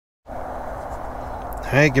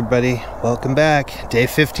Alright, everybody, welcome back. Day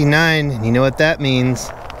 59, and you know what that means.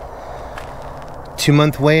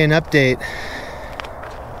 2-month weigh-in update.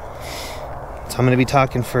 So I'm going to be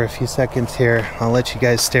talking for a few seconds here. I'll let you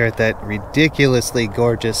guys stare at that ridiculously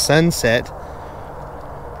gorgeous sunset,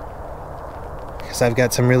 because I've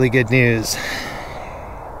got some really good news.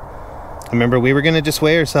 Remember, we were going to just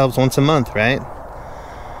weigh ourselves once a month, right?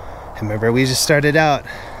 Remember, we just started out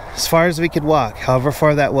as far as we could walk, however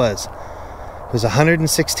far that was. It was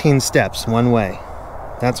 116 steps one way.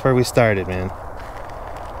 That's where we started, man.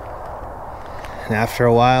 And after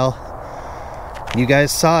a while, you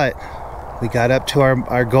guys saw it. We got up to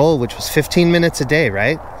our goal, which was 15 minutes a day,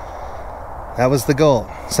 right? That was the goal.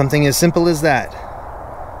 Something as simple as that.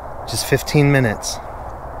 Just 15 minutes.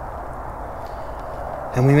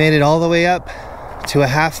 And we made it all the way up to a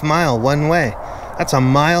half mile one way. That's a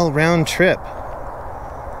mile round trip.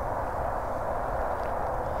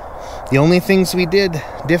 The only things we did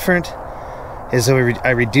different is I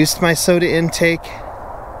reduced my soda intake.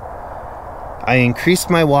 I increased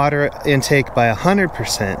my water intake by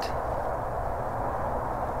 100%.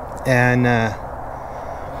 And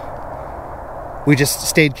we just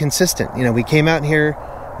stayed consistent. You know, we came out here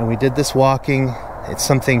and we did this walking. It's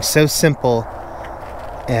something so simple,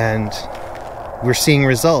 and we're seeing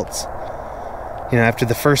results. You know, after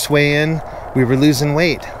the first weigh-in, we were losing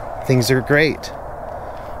weight. Things are great.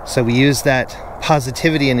 So we used that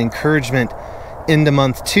positivity and encouragement into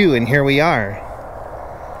month 2, and here we are.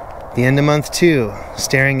 The end of month 2,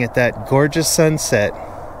 staring at that gorgeous sunset.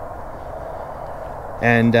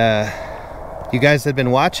 And you guys that have been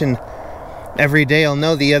watching every day will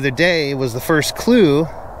know the other day was the first clue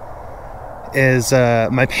is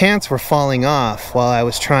my pants were falling off while I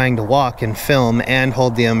was trying to walk and film and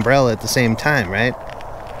hold the umbrella at the same time, right?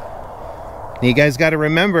 You guys got to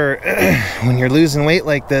remember, when you're losing weight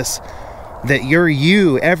like this, that you're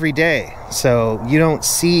you every day. So you don't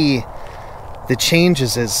see the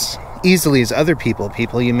changes as easily as other people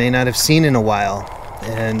you may not have seen in a while.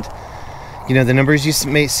 And, you know, the numbers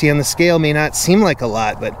you may see on the scale may not seem like a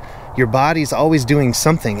lot, but your body's always doing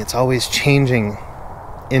something. It's always changing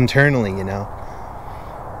internally, you know.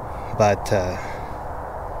 But,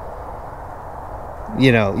 you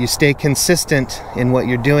know, you stay consistent in what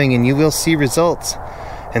you're doing and you will see results.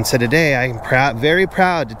 And so today I'm very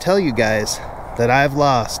proud to tell you guys that I've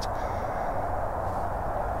lost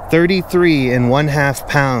 33.5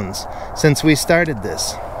 pounds since we started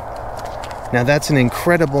this. Now that's an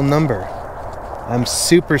incredible number. I'm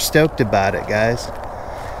super stoked about it, guys.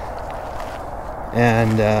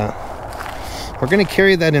 And we're going to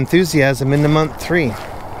carry that enthusiasm into month 3.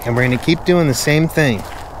 And we're going to keep doing the same thing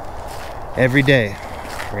every day.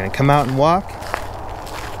 We're going to come out and walk.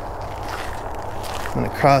 I'm going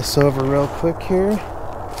to cross over real quick here.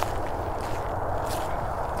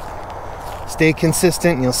 Stay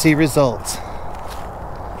consistent and you'll see results.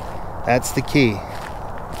 That's the key.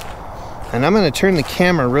 And I'm going to turn the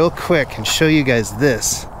camera real quick and show you guys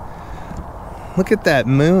this. Look at that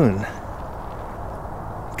moon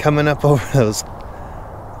coming up over those.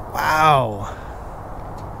 Wow.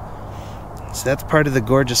 So that's part of the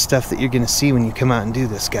gorgeous stuff that you're going to see when you come out and do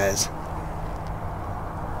this, guys.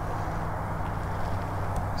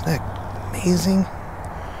 Isn't that amazing?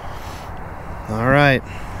 All right.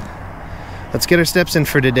 Let's get our steps in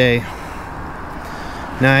for today.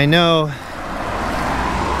 Now I know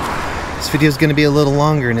this video is going to be a little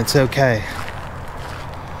longer, and it's okay.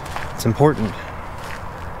 It's important.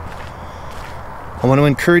 I want to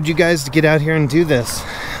encourage you guys to get out here and do this.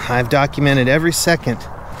 I've documented every second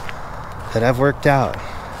that I've worked out.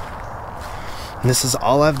 And this is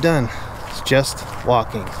all I've done. It's just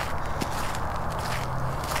walking.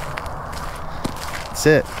 That's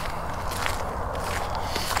it.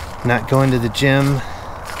 Not going to the gym.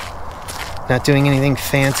 Not doing anything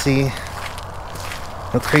fancy.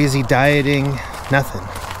 No crazy dieting. Nothing.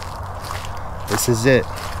 This is it.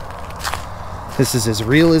 This is as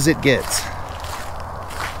real as it gets.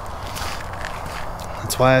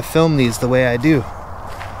 That's why I film these the way I do.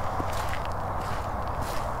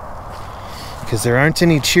 Because there aren't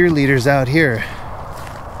any cheerleaders out here.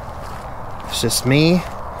 It's just me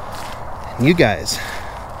and you guys.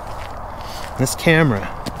 This camera.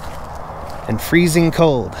 And freezing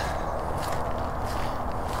cold.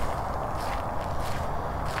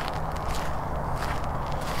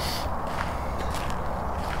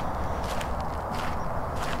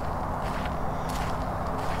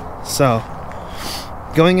 So,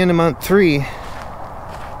 going into month 3,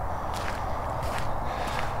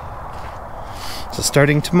 so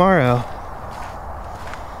starting tomorrow,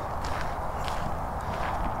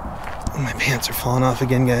 my pants are falling off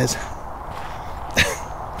again, guys.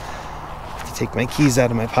 Take my keys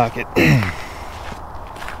out of my pocket.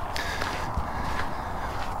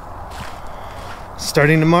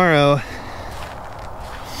 Starting tomorrow,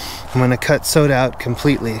 I'm gonna cut soda out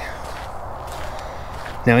completely.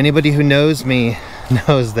 Now, anybody who knows me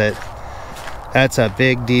knows that that's a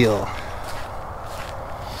big deal.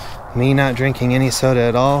 Me not drinking any soda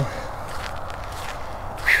at all.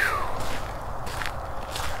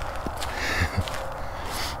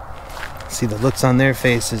 See the looks on their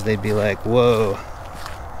faces, they'd be like, whoa.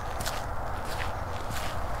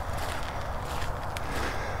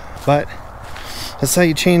 But that's how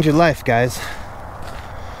you change your life, guys.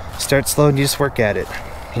 Start slow and you just work at it,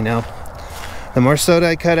 you know. The more soda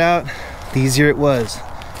I cut out, the easier it was,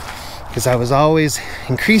 because I was always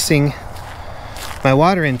increasing my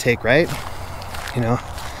water intake, right? You know,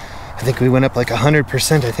 I think we went up like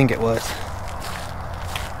 100%, I think it was.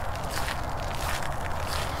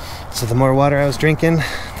 So the more water I was drinking,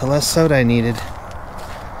 the less soda I needed.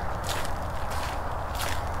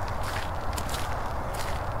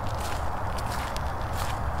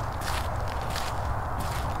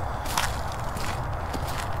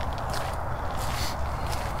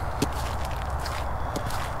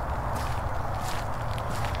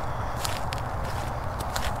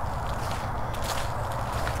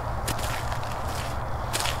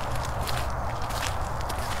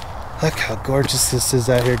 Look how gorgeous this is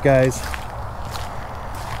out here, guys.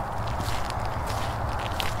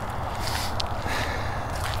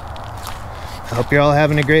 I hope you're all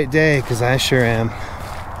having a great day, because I sure am.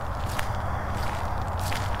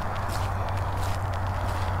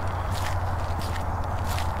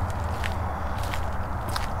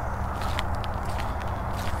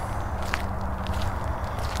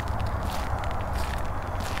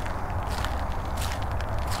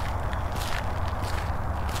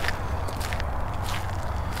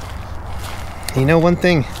 You know, one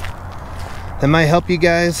thing that might help you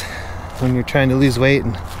guys when you're trying to lose weight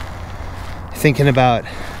and thinking about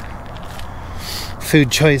food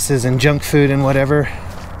choices and junk food and whatever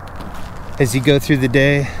as you go through the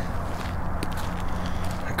day.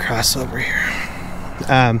 I'll cross over here.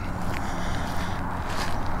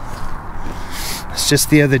 It's just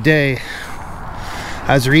the other day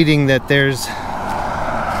I was reading that there's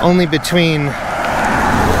only between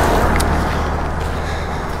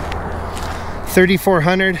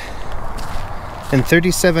 3,400 and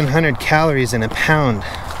 3,700 calories in a pound.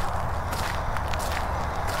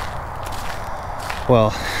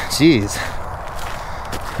 Well, geez.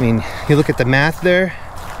 I mean, you look at the math there.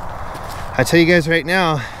 I tell you guys right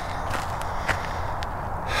now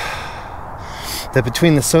that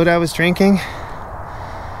between the soda I was drinking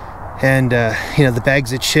and you know, the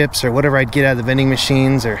bags of chips or whatever I'd get out of the vending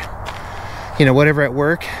machines, or you know, whatever at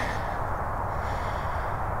work,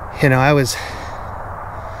 you know, I was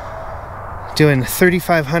doing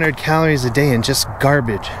 3,500 calories a day in just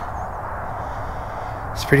garbage.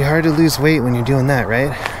 It's pretty hard to lose weight when you're doing that, right?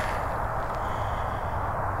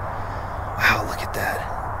 Wow, look at that.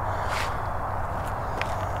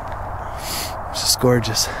 It's just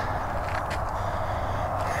gorgeous.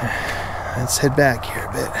 Let's head back here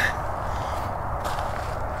a bit.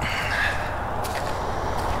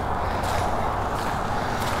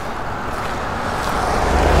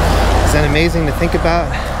 Isn't that amazing to think about?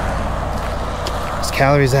 Those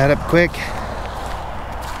calories add up quick.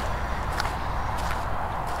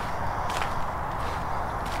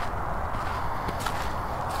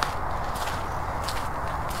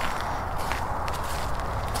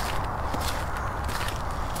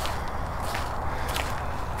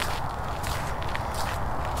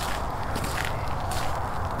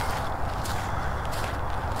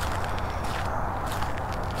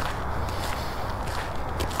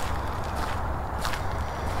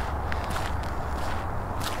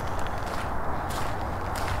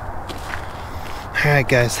 Alright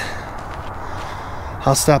guys,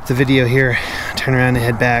 I'll stop the video here, turn around and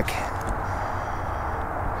head back,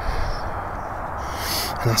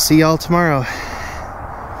 and I'll see y'all tomorrow,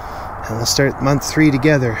 and we'll start month 3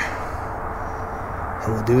 together,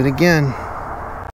 and we'll do it again.